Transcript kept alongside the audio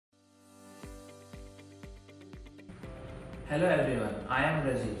Hello everyone, I am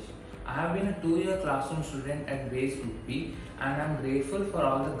Vrajesh. I have been a 2-year classroom student at BASE UP and I am grateful for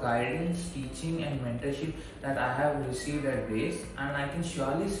all the guidance, teaching and mentorship that I have received at BASE, and I can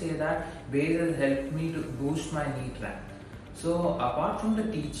surely say that BASE has helped me to boost my NEET rank. So apart from the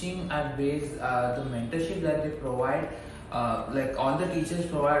teaching at BASE, the mentorship that they provide, like all the teachers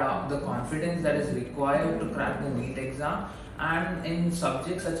provide the confidence that is required to crack the NEET exam. And in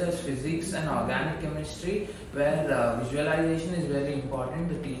subjects such as physics and organic chemistry, where visualization is very important,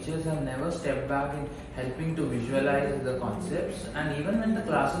 the teachers have never stepped back in helping to visualize the concepts. And even when the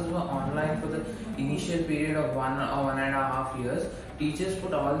classes were online for the initial period of 1.5 years, teachers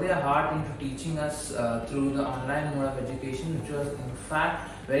put all their heart into teaching us through the online mode of education, which was in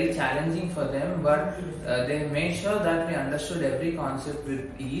fact very challenging for them, but they made sure that we understood every concept with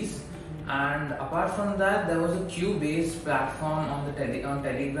ease. And apart from that, there was a queue-based platform on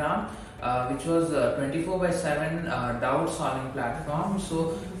Telegram, which was 24/7 doubt-solving platform.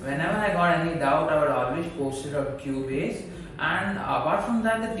 So whenever I got any doubt, I would always post it on queue-based. And apart from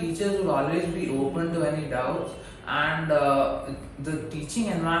that, the teachers would always be open to any doubts. And the teaching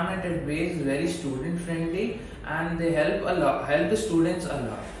environment at BASE is very student-friendly, and they help the students a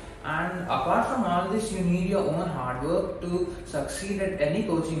lot. And apart from all this, you need your own hard work to succeed at any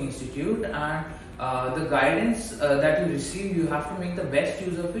coaching institute, and the guidance that you receive, you have to make the best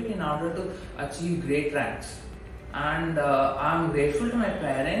use of it in order to achieve great ranks. And I'm grateful to my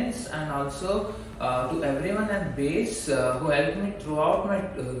parents and also to everyone at BASE who helped me throughout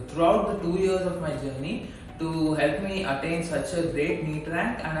the 2 years of my journey to help me attain such a great NEET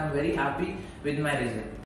rank, and I'm very happy with my result.